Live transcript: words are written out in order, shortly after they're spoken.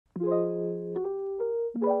Hello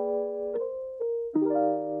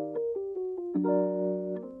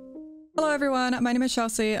everyone, my name is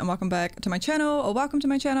Shellsea and welcome back to my channel, or welcome to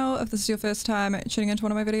my channel if this is your first time tuning into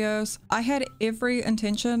one of my videos. I had every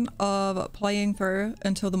intention of playing through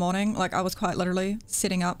until the morning, like I was quite literally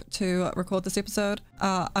setting up to record this episode.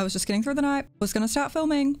 I was just getting through the night, was going to start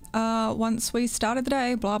filming once we started the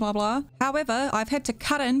day, blah blah blah. However, I've had to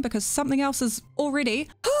cut in because something else is already...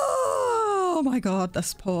 Oh my god,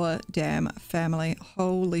 this poor damn family.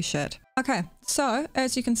 Holy shit. Okay, so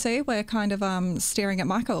as you can see, we're kind of staring at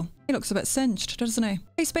Michael. He looks a bit singed, doesn't he?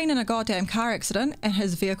 He's been in a goddamn car accident and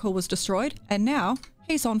his vehicle was destroyed and now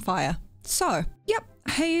he's on fire. So, yep,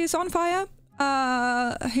 he's on fire.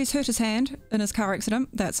 He's hurt his hand in his car accident.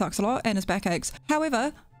 That sucks a lot, and his back aches.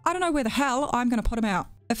 However, I don't know where the hell I'm going to put him out.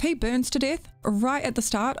 If he burns to death right at the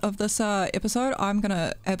start of this episode, I'm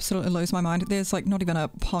gonna absolutely lose my mind. There's like not even a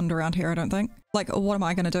pond around here, I don't think. Like, what am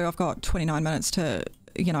I gonna do? I've got 29 minutes to,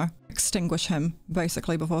 you know, extinguish him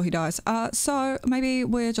basically before he dies. So maybe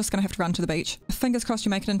we're just gonna have to run to the beach. Fingers crossed you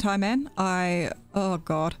make it in time, man. Oh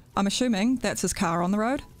god. I'm assuming that's his car on the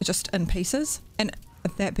road, just in pieces. And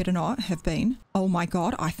that better not have been. Oh my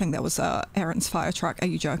god, I think that was Aaron's fire truck. Are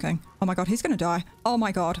you joking? Oh my god, he's gonna die. Oh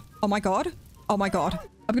my god. Oh my god. Oh my god.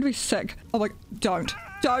 I'm gonna be sick. Oh my... Don't.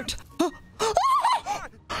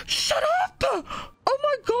 Shut up! Oh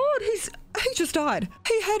my god, he just died.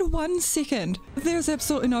 He had 1 second. There's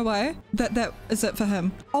absolutely no way that is it for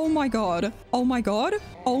him. Oh my god. Oh my god.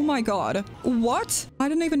 Oh my god. What? I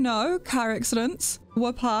didn't even know car accidents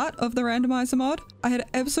were part of the randomizer mod. I had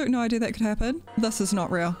absolutely no idea that could happen. This is not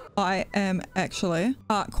real. I am actually,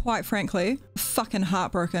 quite frankly, fucking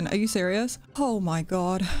heartbroken. Are you serious? Oh my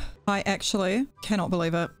god. I actually cannot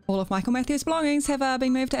believe it. All of Michael Matthews' belongings have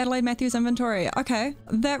been moved to Adelaide Matthews inventory. Okay,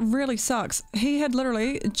 that really sucks. He had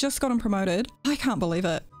literally just gotten promoted. I can't believe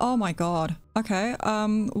it. Oh my god. Okay,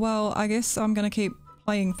 well, I guess I'm gonna keep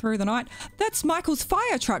playing through the night. That's Michael's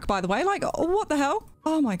fire truck, by the way. Like, what the hell?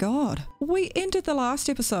 Oh my god. We ended the last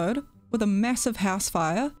episode with a massive house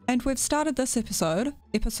fire, and we've started this episode,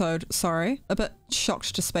 sorry, a bit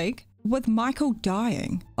shocked to speak, with Michael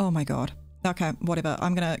dying. Oh my god. Okay, whatever.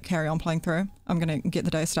 I'm gonna carry on playing through. I'm gonna get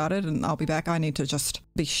the day started and I'll be back. I need to just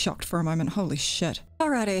be shocked for a moment. Holy shit.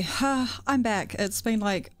 Alrighty, I'm back. It's been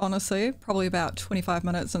like, honestly, probably about 25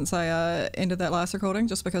 minutes since I ended that last recording,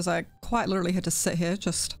 just because I quite literally had to sit here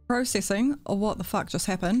just processing what the fuck just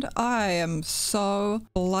happened. I am so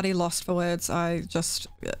bloody lost for words. I just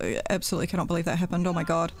absolutely cannot believe that happened. Oh my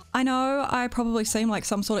god. I know I probably seem like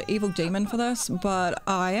some sort of evil demon for this, but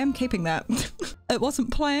I am keeping that. It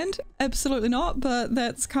wasn't planned, absolutely not, but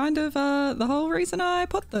that's kind of the whole reason I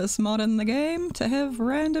put this mod in the game, to have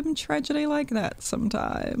random tragedy like that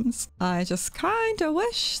sometimes. I just kind of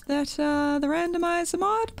wish that the randomizer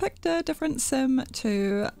mod picked a different sim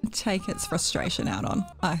to take its frustration out on,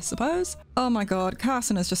 I suppose. Oh my god,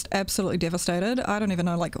 Carson is just absolutely devastated. I don't even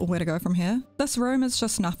know like where to go from here. This room is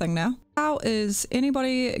just nothing now. How is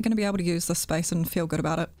anybody going to be able to use this space and feel good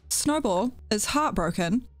about it? Snowball is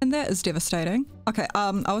heartbroken, and that is devastating. Okay,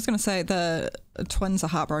 I was going to say the twins are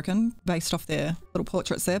heartbroken based off their little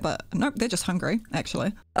portraits there, but nope, they're just hungry,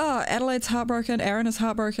 actually. Oh, Adelaide's heartbroken, Aaron is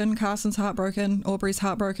heartbroken, Carson's heartbroken, Aubrey's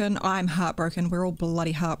heartbroken, I'm heartbroken. We're all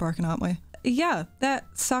bloody heartbroken, aren't we? Yeah, that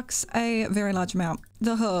sucks a very large amount.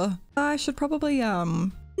 I should probably,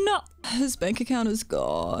 no, his bank account is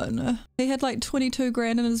gone. He had like 22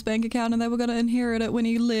 grand in his bank account and they were going to inherit it when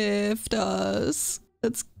he left us.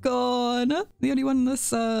 It's gone. The only one in this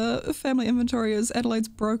family inventory is Adelaide's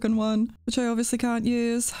broken one, which I obviously can't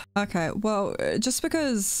use. Okay, well, just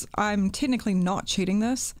because I'm technically not cheating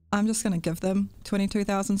this, I'm just going to give them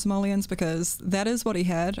 22,000 simoleons because that is what he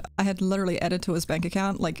had. I had literally added to his bank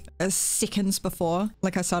account like seconds before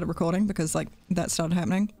like I started recording, because like that started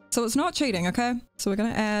happening. So it's not cheating, okay? So we're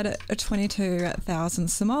going to add 22,000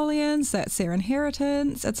 simoleons. That's their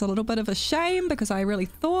inheritance. It's a little bit of a shame because I really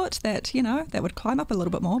thought that, you know, that would climb up a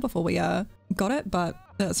little bit more before we got it, but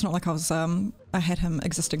it's not like I had him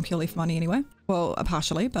existing purely for money anyway. Well,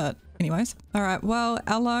 partially, but anyways. All right, well,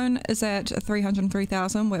 our loan is at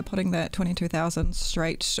 303,000. We're putting that 22,000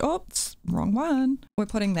 straight. Oops, wrong one. We're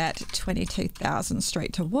putting that 22,000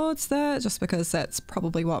 straight towards that, just because that's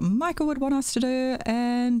probably what Michael would want us to do.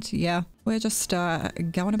 And yeah, we're just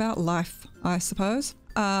going about life, I suppose.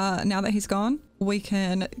 now that he's gone, we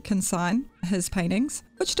can consign his paintings,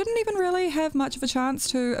 which didn't even really have much of a chance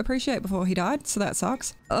to appreciate before he died, so that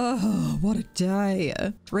sucks. Oh, what a day.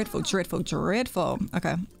 Dreadful, dreadful, dreadful.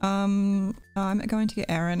 Okay, I'm going to get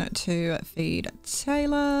Aaron to feed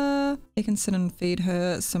Taylor. He can sit and feed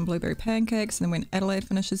her some blueberry pancakes, and then when Adelaide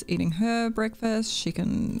finishes eating her breakfast, she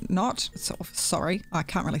can not. So, sorry, I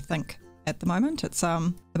can't really think at the moment. It's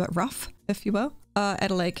a bit rough, if you will.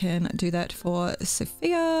 Adelaide can do that for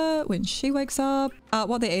Sophia when she wakes up.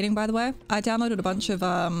 What they're eating, by the way, I downloaded a bunch of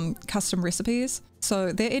custom recipes.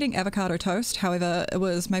 So they're eating avocado toast. However, it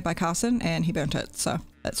was made by Carson and he burnt it. So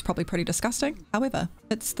it's probably pretty disgusting. However,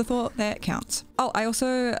 it's the thought that counts. Oh, I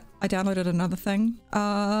downloaded another thing.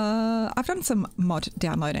 I've done some mod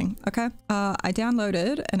downloading. Okay. I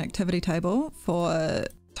downloaded an activity table for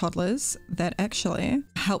toddlers that actually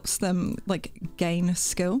helps them like gain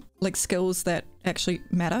skill, like skills that actually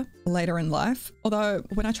matter later in life. Although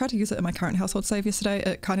when I tried to use it in my current household save yesterday,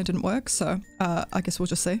 it kind of didn't work. So I guess we'll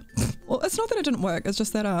just see. Well, it's not that it didn't work. It's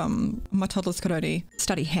just that my toddlers could only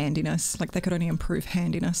study handiness. Like they could only improve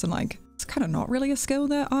handiness, and like it's kind of not really a skill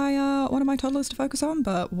that I wanted my toddlers to focus on,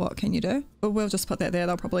 but what can you do? But we'll just put that there.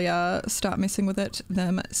 They'll probably start messing with it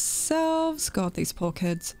themselves. God, these poor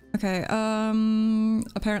kids. Okay,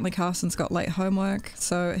 apparently Carson's got late homework,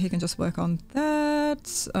 so he can just work on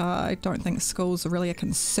that. I don't think school's really a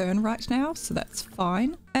concern right now, so that's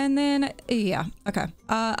fine. And then, yeah, okay.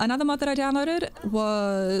 Another mod that I downloaded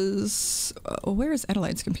was... where is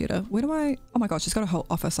Adelaide's computer? Where do I... Oh my god, she's got a whole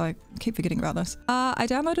office. I keep forgetting about this. I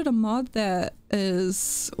downloaded a mod that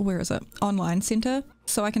is... where is it? Online Center.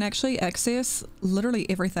 So I can actually access literally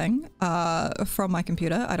everything from my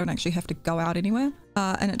computer. I don't actually have to go out anywhere.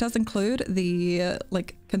 And it does include the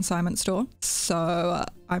like consignment store. So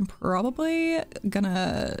I'm probably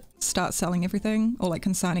gonna start selling everything or like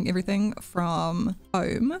consigning everything from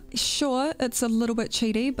home. Sure, it's a little bit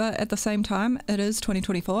cheaty, but at the same time, it is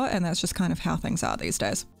 2024 and that's just kind of how things are these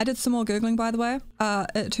days. I did some more Googling, by the way.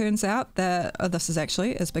 It turns out that this is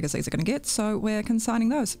actually as big as these are gonna get. So we're consigning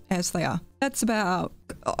those as they are. That's about,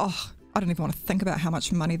 I don't even want to think about how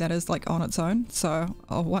much money that is like on its own. So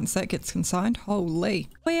once that gets consigned, holy,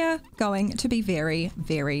 we're going to be very,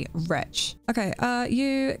 very rich. Okay,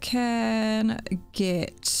 you can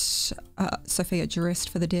get Sophia dressed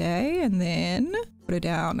for the day and then put her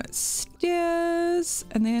downstairs,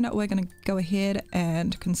 and then we're gonna go ahead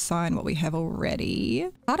and consign what we have already.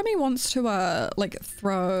 Part of me wants to like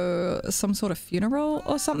throw some sort of funeral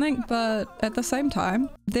or something, but at the same time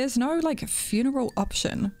there's no like funeral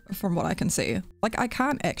option from what I can see. Like I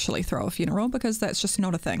can't actually throw a funeral because that's just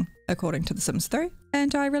not a thing according to The Sims 3,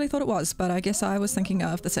 and I really thought it was, but I guess I was thinking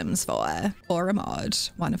of The Sims 4 or a mod,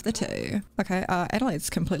 one of the two. Okay, Adelaide's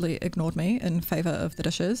completely ignored me in favor of the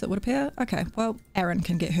dishes, it would appear. Okay, well, Aaron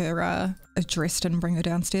can get her dressed and bring her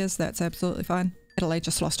downstairs. That's absolutely fine. Adelaide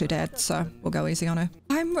just lost her dad, so we'll go easy on her.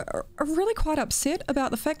 I'm really quite upset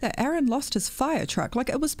about the fact that Aaron lost his fire truck. Like,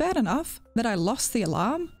 it was bad enough that I lost the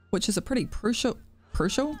alarm, which is a pretty crucial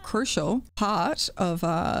part of,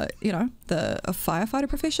 you know, the firefighter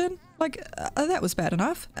profession. Like, that was bad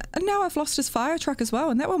enough. And now I've lost his fire truck as well,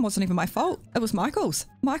 and that one wasn't even my fault. It was Michael's.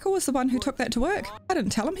 Michael was the one who took that to work. I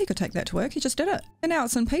didn't tell him he could take that to work, he just did it. And now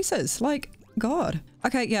it's in pieces. Like, God.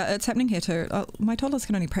 Okay, yeah, it's happening here too. My toddlers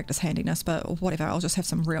can only practice handiness, but whatever, I'll just have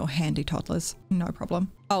some real handy toddlers. No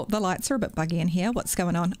problem. Oh, the lights are a bit buggy in here. What's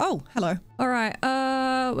going on? Oh, hello. All right,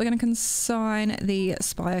 we're gonna consign the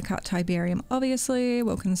Spire Cut Tiberium, obviously.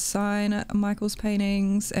 We'll consign Michael's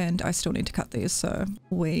paintings, and I still need to cut these, so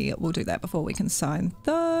we will do that before we consign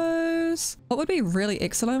those. What would be really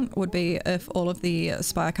excellent would be if all of the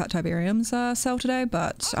Spire Cut Tiberiums sell today,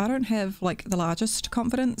 but I don't have like the largest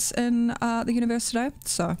confidence in the universe today.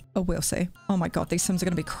 So we'll see. Oh my god, these Sims are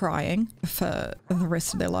going to be crying for the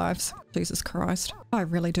rest of their lives. Jesus Christ. I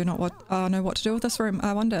really do not know what to do with this room.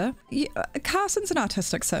 I wonder. Yeah, Carson's an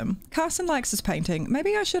artistic Sim. Carson likes his painting.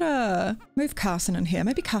 Maybe I should move Carson in here.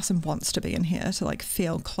 Maybe Carson wants to be in here to like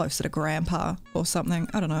feel closer to Grandpa or something.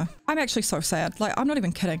 I don't know. I'm actually so sad. Like, I'm not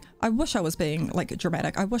even kidding. I wish I was being like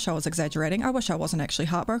dramatic. I wish I was exaggerating. I wish I wasn't actually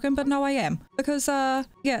heartbroken, but no, I am. Because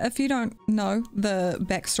yeah, if you don't know the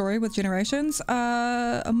backstory with Generations,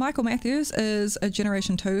 Michael Matthews is a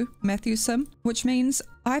Generation 2 Matthews Sim, which means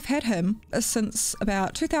I've had him since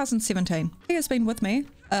about 2017. He has been with me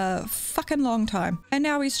a fucking long time, and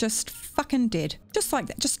now he's just fucking dead. Just like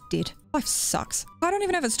that, just dead. Life sucks. I don't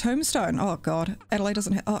even have his tombstone. Oh god, Adelaide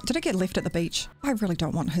doesn't have... Oh, did it get left at the beach? I really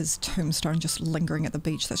don't want his tombstone just lingering at the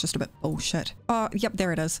beach. That's just a bit bullshit. Oh, yep,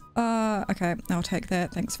 there it is. Okay, I'll take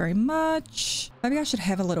that. Thanks very much. Maybe I should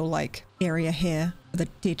have a little like area here the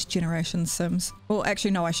dead generation Sims. Well,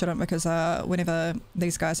 actually, no, I shouldn't, because whenever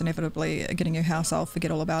these guys inevitably get a new house, I'll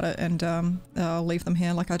forget all about it and I'll leave them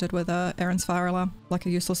here like I did with Aaron's fire alarm, like a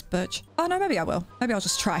useless bitch. Oh no, maybe I will. Maybe I'll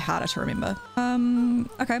just try harder to remember.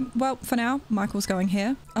 Okay, well, for now, Michael's going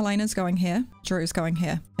here, Elena's going here, Drew's going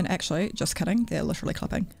here. And actually, just kidding, they're literally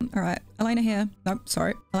clipping. All right, Elena here. Nope,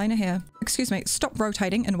 sorry, Elena here. Excuse me, stop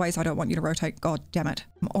rotating in ways I don't want you to rotate. God damn it.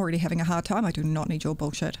 I'm already having a hard time. I do not need your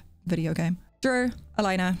bullshit video game. Drew,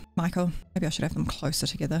 Elena, Michael. Maybe I should have them closer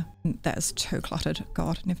together. That is too cluttered.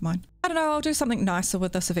 God, never mind. I don't know, I'll do something nicer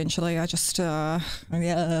with this eventually. I just, yeah,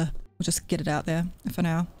 we'll just get it out there for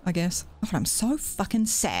now, I guess. Oh, I'm so fucking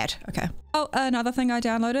sad. Okay. Oh, another thing I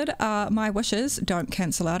downloaded, my wishes don't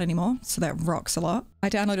cancel out anymore, so that rocks a lot. I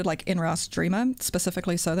downloaded like NRAS Dreamer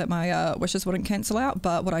specifically so that my wishes wouldn't cancel out,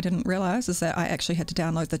 but what I didn't realize is that I actually had to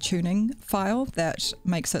download the tuning file that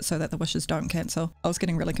makes it so that the wishes don't cancel. I was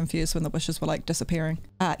getting really confused when the wishes were like disappearing.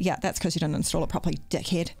 Yeah, that's because you didn't install it properly,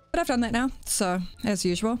 dickhead. But I've done that now, so as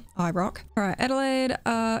usual, I rock. All right, Adelaide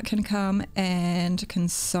can come and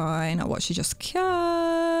consign what she just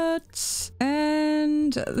cut.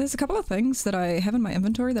 And there's a couple of things that I have in my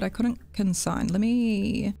inventory that I couldn't consign. Let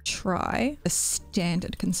me try the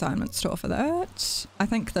standard consignment store for that. I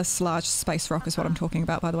think this large space rock is what I'm talking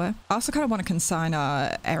about, by the way. I also kind of want to consign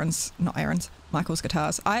Michael's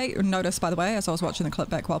guitars. I noticed, by the way, as I was watching the clip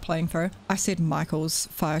back while playing through, I said Michael's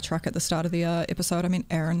fire truck at the start of the episode. I mean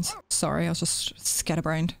Aaron's. Sorry, I was just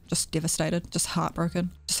scatterbrained, just devastated, just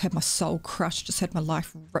heartbroken. Just had my soul crushed, just had my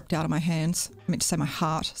life ripped out of my hands. I meant to say my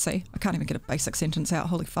heart. See, I can't even get a basic sentence out.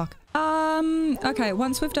 Holy fuck. Okay,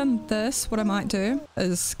 once we've done this, what I might do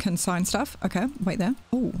is consign stuff. Okay, wait there.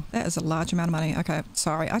 Oh, that is a large amount of money. Okay,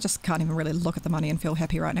 sorry, I just can't even really look at the money and feel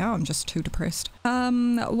happy right now. I'm just too depressed.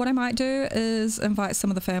 What I might do is invite some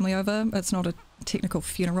of the family over. It's not a technical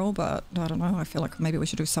funeral, but I don't know, I feel like maybe we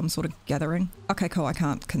should do some sort of gathering. Okay, cool, I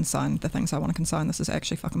can't consign the things I want to consign. This is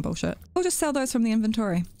actually fucking bullshit. We'll just sell those from the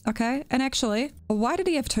inventory. Okay, and actually, why did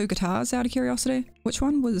he have two guitars out of curiosity? Which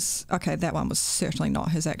one was, okay, that one was certainly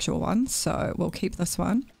not his actual one, so we'll keep this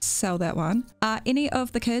one, sell that one. Are any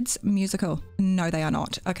of the kids musical? No, they are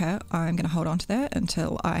not. Okay, I'm gonna hold on to that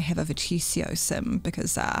until I have a Verticio sim,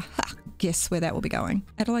 because guess where that will be going.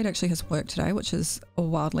 Adelaide actually has work today, which is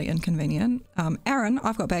wildly inconvenient. Aaron,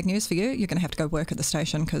 I've got bad news for you. You're gonna have to go work at the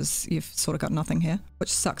station because you've sort of got nothing here, which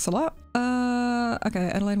sucks a lot.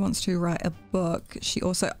 Okay, Adelaide wants to write a book. She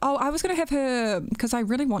also, oh, I was gonna have her, because I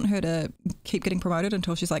really want her to keep getting promoted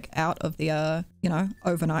until she's like out of the, you know,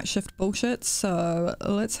 overnight shift bullshit. So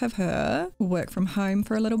let's have her work from home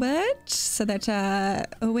for a little bit so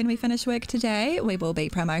that when we finish work today, we will be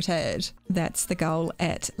promoted. That's the goal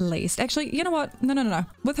at least. Actually, you know what? No.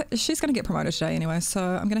 With her, she's gonna get promoted today anyway. So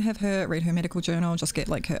I'm gonna have her read her medical journal, just get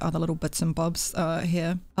like her other little bits and bobs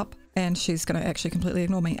here up. And she's going to actually completely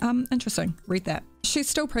ignore me. Interesting. Read that. She's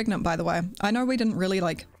still pregnant, by the way. I know we didn't really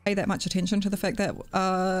like pay that much attention to the fact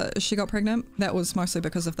that she got pregnant. That was mostly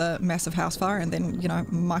because of the massive house fire, and then, you know,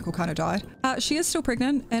 Michael kind of died. She is still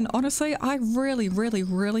pregnant, and honestly, I really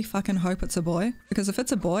fucking hope it's a boy, because if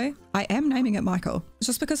it's a boy, I am naming it Michael.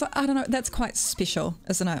 Just because, I don't know, that's quite special,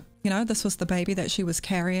 isn't it? You know, this was the baby that she was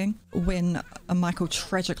carrying when Michael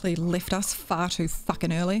tragically left us far too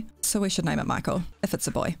fucking early. So we should name it Michael, if it's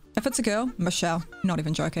a boy. If it's a girl, Michelle. Not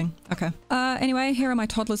even joking. Okay. Anyway, here are my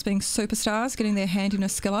toddlers being superstars, getting their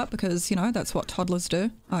handiness skill up, because, you know, that's what toddlers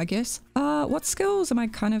do, I guess. What skills am I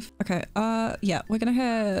kind of... Okay, yeah, we're gonna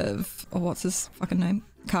have... Oh, what's his fucking name?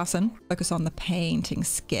 Carson. Focus on the painting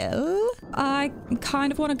skill. I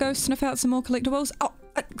kind of want to go sniff out some more collectibles. Oh,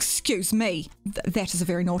 excuse me. That is a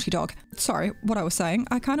very naughty dog. Sorry, what I was saying.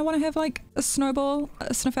 I kind of want to have like a Snowball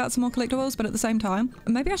sniff out some more collectibles, but at the same time,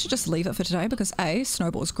 maybe I should just leave it for today because A,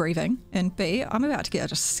 Snowball's grieving, and B, I'm about to get a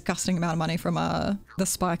disgusting amount of money from the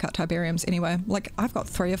spire cut Tiberiums anyway. Like, I've got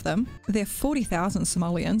 3 of them. They're 40,000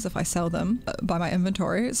 simoleons if I sell them by my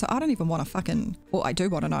inventory, so I don't even want to fucking... Well, I do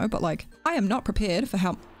want to know, but like, I am not prepared for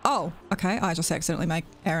how... Oh, okay, I just accidentally make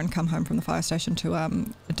Aaron come home from the fire station to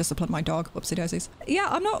discipline my dog. Whoopsie daisies. Yeah,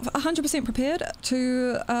 I'm not 100% prepared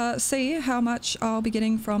to see how much I'll be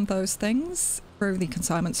getting from those things through the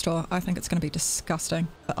consignment store. I think it's going to be disgusting,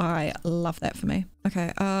 but I love that for me.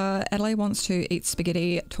 Okay, Adelaide wants to eat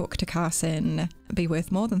spaghetti, talk to Carson, be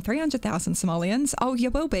worth more than 300,000 simoleons. Oh, you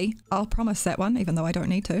will be. I'll promise that one, even though I don't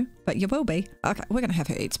need to, but you will be. Okay, we're going to have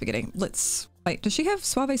her eat spaghetti. Let's Wait, does she have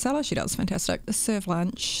suave salad? She does. Fantastic. Serve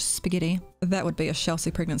lunch. Spaghetti. That would be a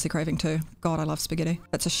Shellsea pregnancy craving too. God, I love spaghetti.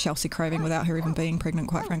 That's a Shellsea craving without her even being pregnant,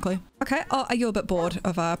 quite frankly. Okay. Oh, are you a bit bored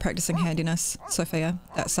of practicing handiness, Sophia?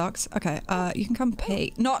 That sucks. Okay. You can come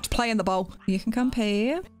pee. Not play in the bowl. You can come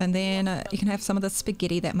pee, and then you can have some of the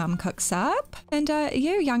spaghetti that Mum cooks up. And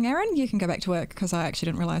you, young Aaron, you can go back to work because I actually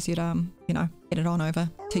didn't realise you'd you know, get it on over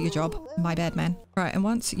to your job. My bad, man. Right, and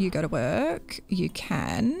once you go to work, you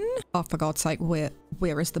can... Oh, for God's sake,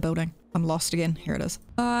 where is the building? I'm lost again. Here it is.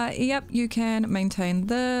 Yep, you can maintain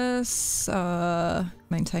this,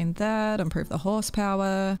 maintain that, improve the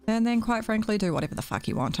horsepower, and then quite frankly, do whatever the fuck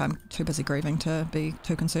you want. I'm too busy grieving to be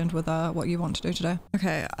too concerned with what you want to do today.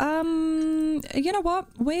 Okay, you know what?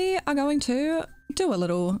 We are going to do a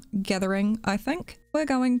little gathering, I think. We're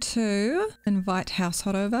going to invite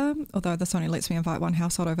household over, although this only lets me invite one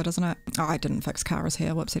household over, doesn't it? Oh, I didn't fix Kara's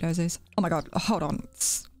hair. Whoopsie daisies. Oh my God. Hold on.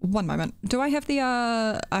 One moment. Do I have the,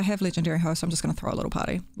 I have legendary host. I'm just going to throw a little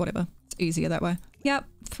party. Whatever. It's easier that way. Yep.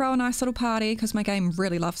 Throw a nice little party because my game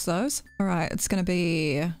really loves those. All right. It's going to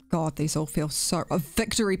be, God, these all feel so, a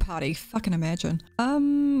victory party. Fucking imagine.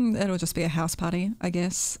 It'll just be a house party, I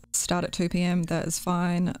guess. Start at 2 p.m. That is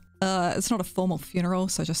fine. It's not a formal funeral,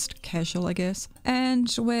 so just casual, I guess.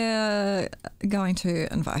 And we're going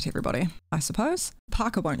to invite everybody, I suppose.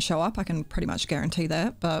 Parker won't show up, I can pretty much guarantee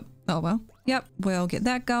that, but oh well. Yep, we'll get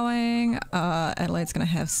that going. Adelaide's gonna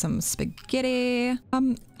have some spaghetti.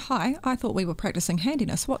 Hi, I thought we were practicing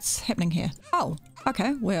handiness. What's happening here? Oh,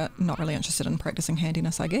 okay, we're not really interested in practicing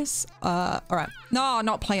handiness, I guess. All right. No,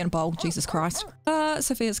 not playing bowl, Jesus Christ.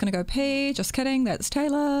 Sophia's gonna go pee. Just kidding, that's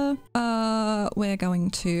Taylor. We're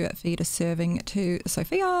going to feed a serving to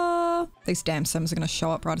Sophia. These damn Sims are gonna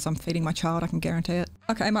show up right as I'm feeding my child, I can guarantee it.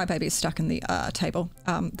 Okay, my baby is stuck in the table.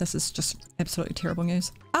 This is just absolutely terrible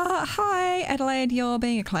news. Hi, Adelaide, you're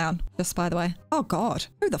being a clown, just by the way. Oh God,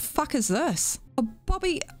 who the fuck is this? Oh,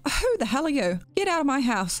 Bobby, who the hell are you? Get out of my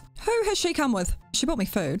house. Who has she come with? She bought me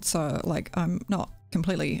food, so like I'm not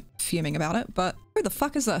completely fuming about it, but who the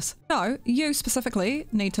fuck is this? No, you specifically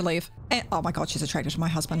need to leave. And, oh my God, she's attracted to my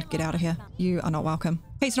husband. Get out of here. You are not welcome.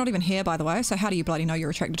 He's not even here, by the way, so how do you bloody know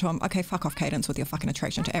you're attracted to him? Okay, fuck off, Cadence, with your fucking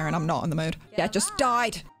attraction to Aaron. I'm not in the mood. Yeah, just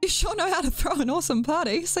died. You sure know how to throw an awesome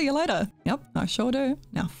party. See you later. Yep, I sure do.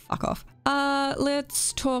 Now, fuck off.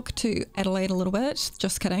 Let's talk to Adelaide a little bit.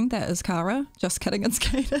 Just kidding, that is Kara. Just kidding, it's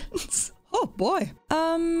Cadence. Oh boy.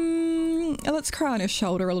 Let's cry on her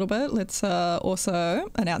shoulder a little bit. Let's also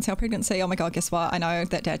announce our pregnancy. Oh my God, guess what? I know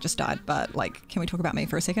that Dad just died, but like, can we talk about me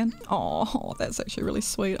for a second? Oh, that's actually really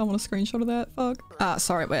sweet. I want a screenshot of that. Fuck.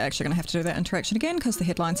 Sorry, we're actually gonna have to do that interaction again because the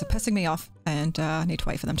headlines are pissing me off and I need to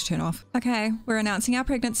wait for them to turn off. Okay, we're announcing our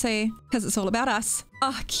pregnancy because it's all about us.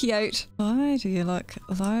 Oh, cute. Why do you look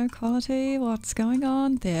low quality? What's going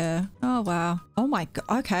on there? Oh, wow. Oh my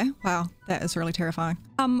God. Okay. Wow. That is really terrifying.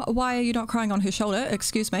 Why are you not crying on her shoulder?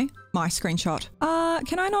 Excuse me. My screenshot.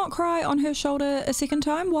 Can I not cry on her shoulder a second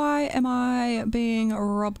time? Why am I being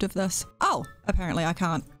robbed of this? Oh, apparently I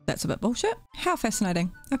can't. That's a bit bullshit. How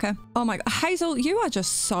fascinating. Okay. Oh my God. Hazel, you are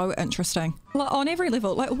just so interesting. Like, on every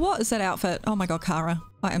level. Like, what is that outfit? Oh my God, Kara.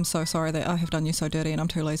 I am so sorry that I have done you so dirty and I'm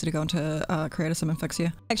too lazy to go into Creator Sim and fix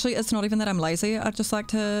you. Actually, it's not even that I'm lazy. I'd just like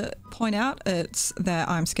to point out it's that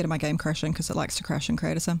I'm scared of my game crashing because it likes to crash in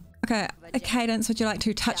Creator Sim. Okay, Cadence, would you like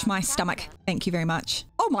to touch my stomach? Thank you very much.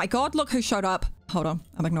 Oh my God, look who showed up. Hold on,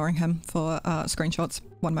 I'm ignoring him for screenshots.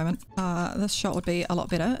 One moment. This shot would be a lot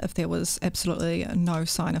better if there was absolutely no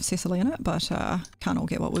sign of Cecily in it, but can't all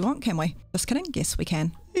get what we want, can we? Just kidding, yes we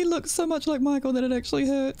can. He looks so much like Michael that it actually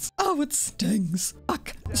hurts. Oh, it stings.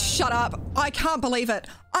 Fuck. Shut up. I can't believe it.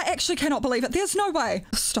 I actually cannot believe it. There's no way.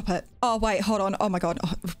 Stop it. Oh, wait, hold on. Oh my God.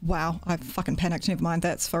 Oh, wow. I fucking panicked. Never mind.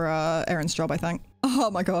 That's for Aaron's job, I think. Oh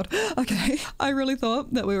my God. Okay. I really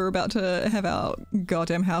thought that we were about to have our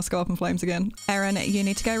goddamn house go up in flames again. Aaron, you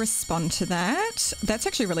need to go respond to that. That's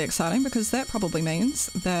actually really exciting because that probably means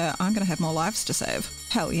that I'm going to have more lives to save.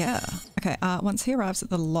 Hell yeah. Okay. Once he arrives at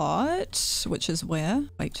the lot, which is where?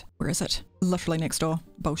 Wait, where is it? Literally next door.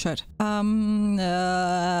 Bullshit. Pause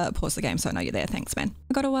the game so I know you're there. Thanks, man.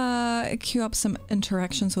 I got to queue up some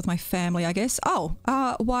interactions with my family, I guess. Oh,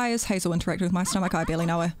 why is Hazel interacting with my stomach? I barely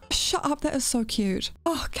know her. Shut up. That is so cute.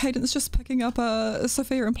 Oh, Cadence just picking up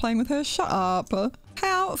Sophia and playing with her. Shut up.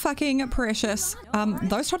 How fucking precious.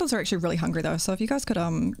 Those toddlers are actually really hungry though, so if you guys could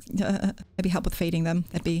maybe help with feeding them,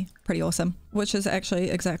 that'd be pretty awesome. Which is actually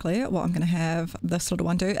exactly what I'm gonna have this little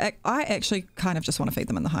one do. I actually kind of just want to feed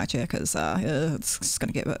them in the high chair because it's just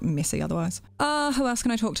gonna get a bit messy otherwise. Who else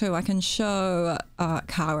can I talk to? I can show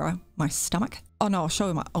Kara my stomach. Oh no, I'll show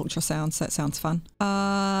her my ultrasounds. That sounds fun.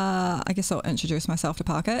 I guess I'll introduce myself to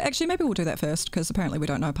Parker. Actually, maybe we'll do that first because apparently we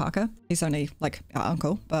don't know Parker. He's only like our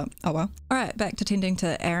uncle, but oh well. All right, back to tending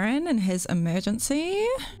to Aaron and his emergency.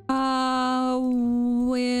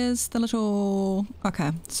 Where's the little...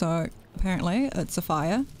 Okay, so apparently it's a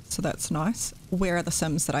fire, so that's nice. Where are the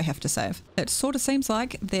Sims that I have to save? It sort of seems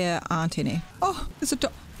like there aren't any. Oh, there's a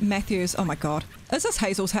Matthews. Oh my God. Is this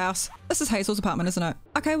Hazel's house? This is Hazel's apartment, isn't it?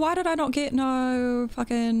 Okay, why did I not get no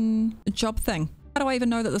fucking job thing? How do I even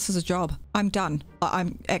know that this is a job? I'm done.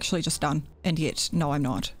 I'm actually just done. And yet, no, I'm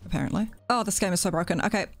not, apparently. Oh, this game is so broken.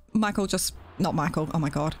 Okay, Michael just... Not Michael. Oh my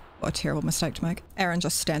God. What a terrible mistake to make. Aaron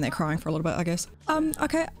just stand there crying for a little bit, I guess.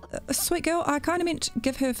 Okay. Sweet girl, I kind of meant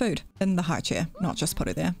give her food in the high chair, not just put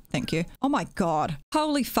it there. Thank you. Oh my God.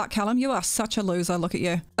 Holy fuck, Callum, you are such a loser. Look at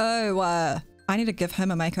you. Oh, I need to give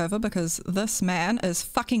him a makeover because this man is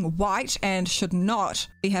fucking white and should not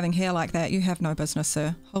be having hair like that. You have no business,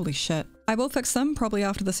 sir. Holy shit. I will fix them probably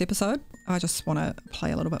after this episode. I just want to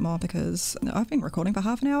play a little bit more because I've been recording for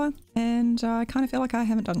half an hour and I kind of feel like I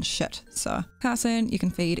haven't done shit. So, Carson, you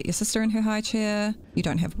can feed your sister in her high chair. You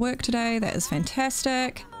don't have work today. That is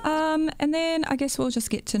fantastic. And then I guess we'll just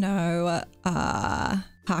get to know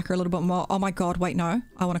Parker a little bit more. Oh my God, wait, no.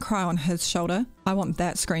 I want to cry on his shoulder. I want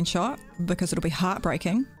that screenshot because it'll be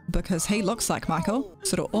heartbreaking because he looks like Michael.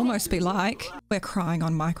 So it'll almost be like we're crying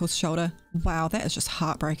on Michael's shoulder. Wow, that is just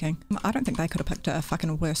heartbreaking. I don't think they could have picked a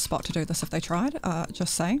fucking worse spot to do this if they tried.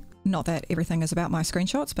 Just saying. Not that everything is about my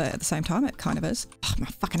screenshots, but at the same time, it kind of is. Oh, I'm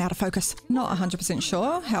fucking out of focus. Not 100%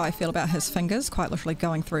 sure how I feel about his fingers quite literally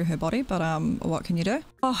going through her body, but what can you do?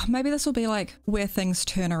 Oh, maybe this will be like where things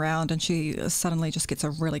turn around and she suddenly just gets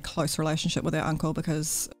a really close relationship with her uncle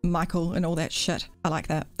because Michael and all that shit. I like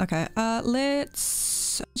that. Okay,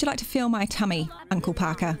 would you like to feel my tummy, Uncle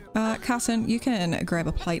Parker? Carson, you can grab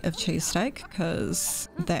a plate of cheesesteak because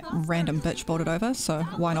that random bitch brought it over, so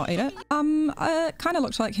why not eat it? It kind of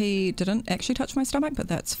looked like he didn't actually touch my stomach, but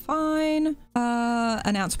that's fine.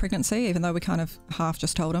 Announced pregnancy, even though we kind of half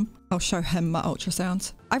just told him. I'll show him my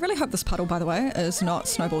ultrasounds. I really hope this puddle, by the way, is not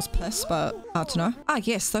Snowball's piss, but hard to know. Ah,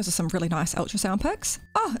 yes, those are some really nice ultrasound pics.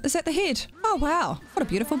 Oh, is that the head? Oh, wow. What a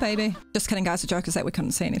beautiful baby. Just kidding, guys. The joke is that we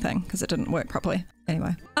couldn't see anything because it didn't work properly.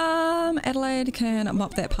 Anyway. Adelaide can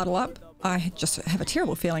mop that puddle up. I just have a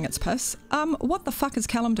terrible feeling it's piss. What the fuck is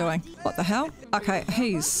Callum doing? What the hell? Okay,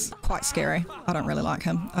 he's quite scary. I don't really like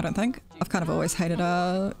him, I don't think. I've kind of always hated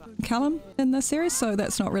Callum in this series, so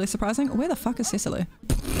that's not really surprising. Where the fuck is Cecily?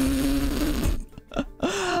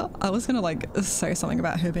 I was gonna like say something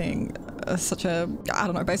about her being such a, I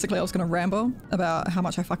don't know, basically I was gonna ramble about how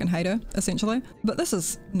much I fucking hate her, essentially. But this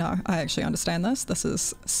is, no, I actually understand this. This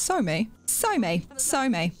is so me. So me. So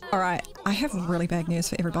me. Alright, I have really bad news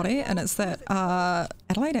for everybody, and it's that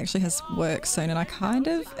Adelaide actually has work soon, and I kind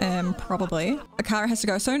of am probably... Akara has to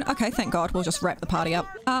go soon? Okay, thank God, we'll just wrap the party up.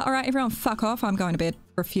 Alright, everyone fuck off. I'm going to bed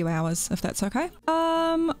for a few hours, if that's okay.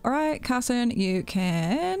 Alright, Carson, you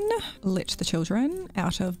can let the children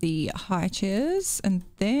out of the high chairs, and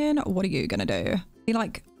then what are you gonna do? He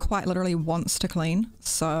like quite literally wants to clean,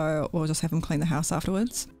 so we'll just have him clean the house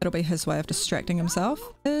afterwards. It'll be his way of distracting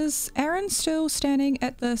himself. Is Aaron still standing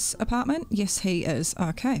at this apartment? Yes, he is.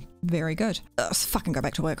 Okay, very good. Let's fucking go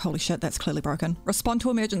back to work. Holy shit, that's clearly broken. Respond to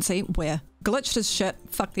emergency. Where? Glitched as shit.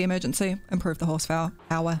 Fuck the emergency. Improve the horsepower.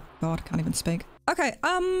 Hour. God, can't even speak. Okay,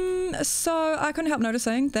 so I couldn't help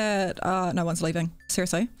noticing that no one's leaving.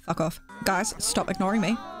 Seriously, fuck off. Guys, stop ignoring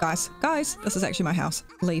me. Guys, this is actually my house.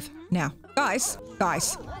 Leave now. Guys,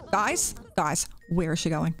 where is she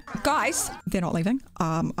going? Guys, they're not leaving.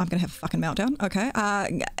 I'm gonna have a fucking meltdown. Okay,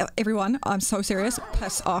 everyone, I'm so serious.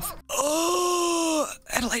 Piss off. Oh,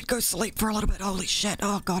 Adelaide, go sleep for a little bit. Holy shit.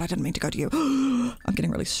 Oh God, I didn't mean to go to you. I'm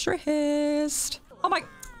getting really stressed. Oh my,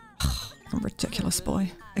 ridiculous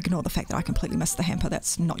boy. Ignore the fact that I completely missed the hamper.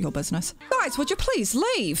 That's not your business. Guys, would you please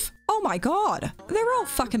leave? Oh my God. They're all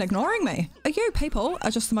fucking ignoring me. You people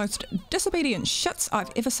are just the most disobedient shits I've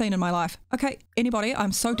ever seen in my life. Okay, anybody,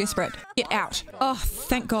 I'm so desperate. Get out. Oh,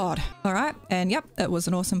 thank God. All right, and yep, it was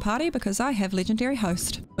an awesome party because I have legendary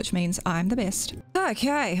host, which means I'm the best.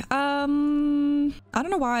 Okay, I don't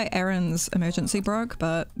know why Aaron's emergency broke,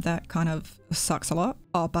 but that kind of sucks a lot.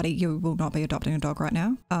 Oh, buddy, you will not be adopting a dog right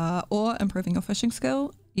now. Or improving your fishing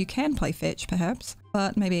skill. You can play fetch, perhaps,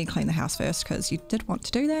 but maybe clean the house first because you did want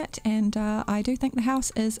to do that, and I do think the house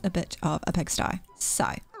is a bit of a pigsty. So,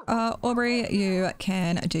 Aubrey, you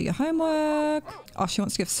can do your homework. Oh, she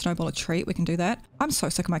wants to give Snowball a treat. We can do that. I'm so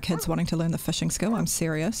sick of my kids wanting to learn the fishing skill. I'm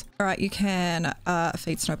serious. All right, you can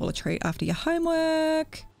feed Snowball a treat after your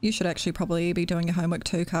homework. You should actually probably be doing your homework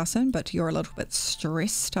too, Carson, but you're a little bit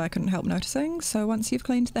stressed. I couldn't help noticing. So once you've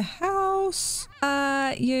cleaned the house, course.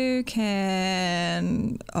 You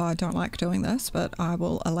can... Oh, I don't like doing this, but I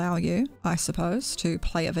will allow you, I suppose, to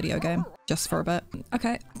play a video game just for a bit.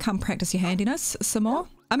 Okay, come practice your handiness some more.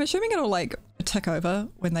 I'm assuming it'll like tick over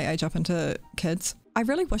when they age up into kids. I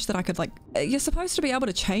really wish that I could like... You're supposed to be able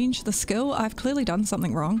to change the skill. I've clearly done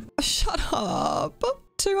something wrong. Shut up.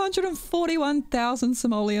 241,000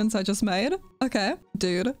 simoleons I just made. Okay,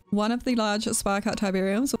 dude. One of the large Spire-cut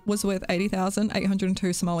Tiberiums was worth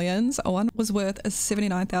 80,802 simoleons. One was worth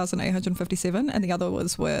 79,857 and the other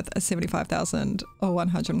was worth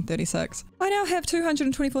 75,136. I now have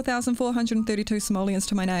 224,432 simoleons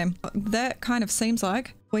to my name. That kind of seems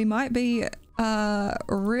like we might be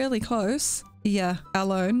really close. Yeah, our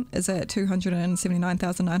loan is at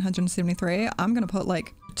 279,973. I'm gonna put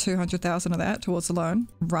like 200,000 of that towards the loan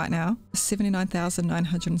right now.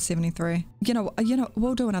 79,973. You know,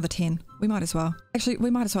 we'll do another 10. We might as well. Actually,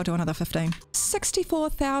 we might as well do another 15.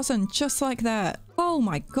 64,000 just like that. Oh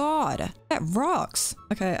my God, that rocks.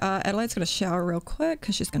 Okay, Adelaide's gonna shower real quick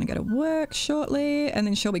because she's gonna go to work shortly and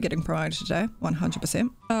then she'll be getting promoted today,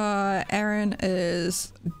 100%. Aaron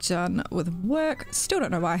is done with work. Still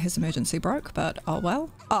don't know why his emergency broke, but oh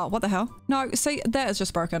well. Oh, what the hell? No, see, that is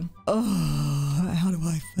just broken. Oh, how do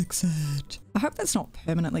I fix it? I hope that's not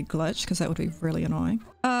permanently glitched because that would be really annoying.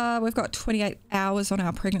 We've got 28 hours on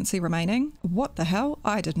our pregnancy remaining. What the hell?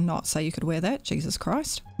 I did not say you could wear that. Jesus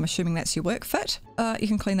Christ. I'm assuming that's your work fit. You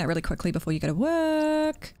can clean that really quickly before you go to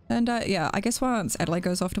work. And yeah, I guess once Adelaide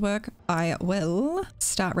goes off to work, I will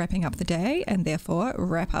start wrapping up the day and therefore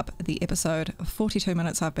wrap up the episode. 42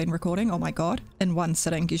 minutes I've been recording. Oh my God. In one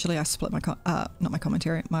sitting. Usually I split my, not my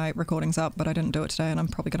commentary, my recordings up, but I didn't do it today and I'm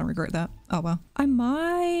probably going to regret that. Oh well. I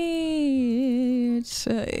might...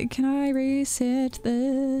 can I reset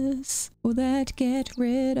this? Will that get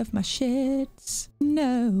rid of my shits?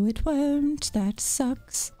 No, it won't. That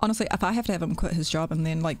sucks. Honestly, if I have to have him quit his job and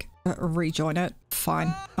then like rejoin it,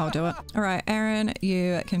 fine, I'll do it. All right, Aaron,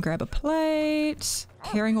 you can grab a plate.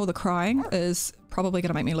 Hearing all the crying is probably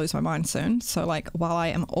gonna make me lose my mind soon. So like, while I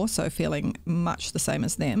am also feeling much the same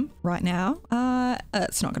as them right now,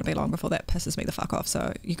 it's not gonna be long before that pisses me the fuck off.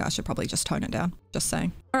 So you guys should probably just tone it down. Just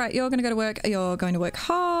saying. All right, you're gonna go to work. You're going to work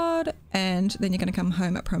hard and then you're gonna come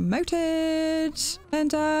home promoted.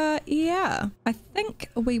 And yeah, I think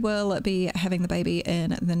we will be having the baby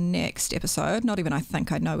in the next episode. Not even I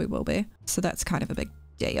think, I know we will be. So that's kind of a big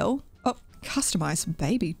deal. Oh, customized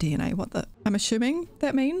baby DNA. What the? I'm assuming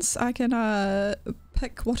that means I can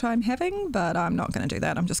pick what I'm having, but I'm not going to do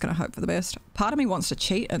that. I'm just going to hope for the best. Part of me wants to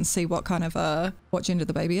cheat and see what kind of what gender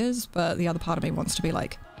the baby is, but the other part of me wants to be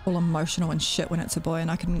like all emotional and shit when it's a boy and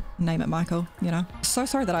I can name it Michael, you know. So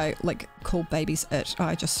sorry that I like call babies it.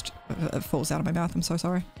 I just, it falls out of my mouth. I'm so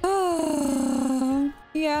sorry.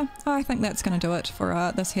 Yeah, I think that's going to do it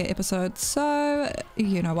for this here episode. So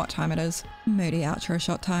you know what time it is. Moody outro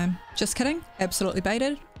shot time. Just kidding. Absolutely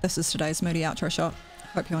baited. This is today's moody outro shot.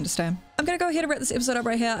 Hope you understand. I'm going to go ahead and wrap this episode up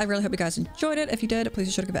right here. I really hope you guys enjoyed it. If you did, please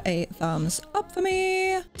be sure to give it a thumbs up for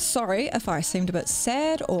me. Sorry if I seemed a bit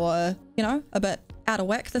sad or, you know, a bit out of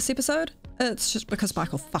whack this episode. It's just because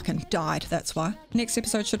Michael fucking died, that's why. Next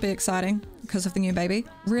episode should be exciting because of the new baby.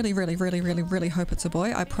 Really, really, really, really, really hope it's a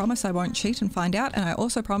boy. I promise I won't cheat and find out, and I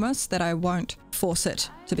also promise that I won't force it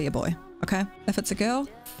to be a boy, okay? If it's a girl,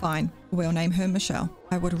 fine. We'll name her Michelle.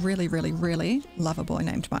 I would really, really, really love a boy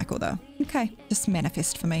named Michael though. Okay, just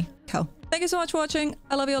manifest for me. Cool. Thank you so much for watching.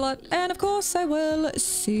 I love you a lot. And of course, I will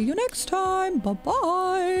see you next time.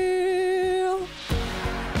 Bye-bye.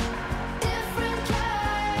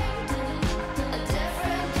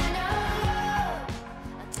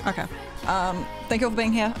 Okay. Thank you all for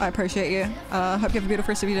being here. I appreciate you. Hope you have a beautiful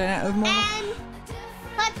rest of your day. And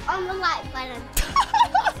click on the like button.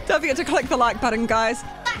 Don't forget to click the like button, guys.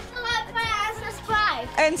 Click the like button and subscribe.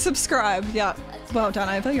 And subscribe. Yeah. Well done,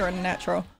 Ava. You're a natural.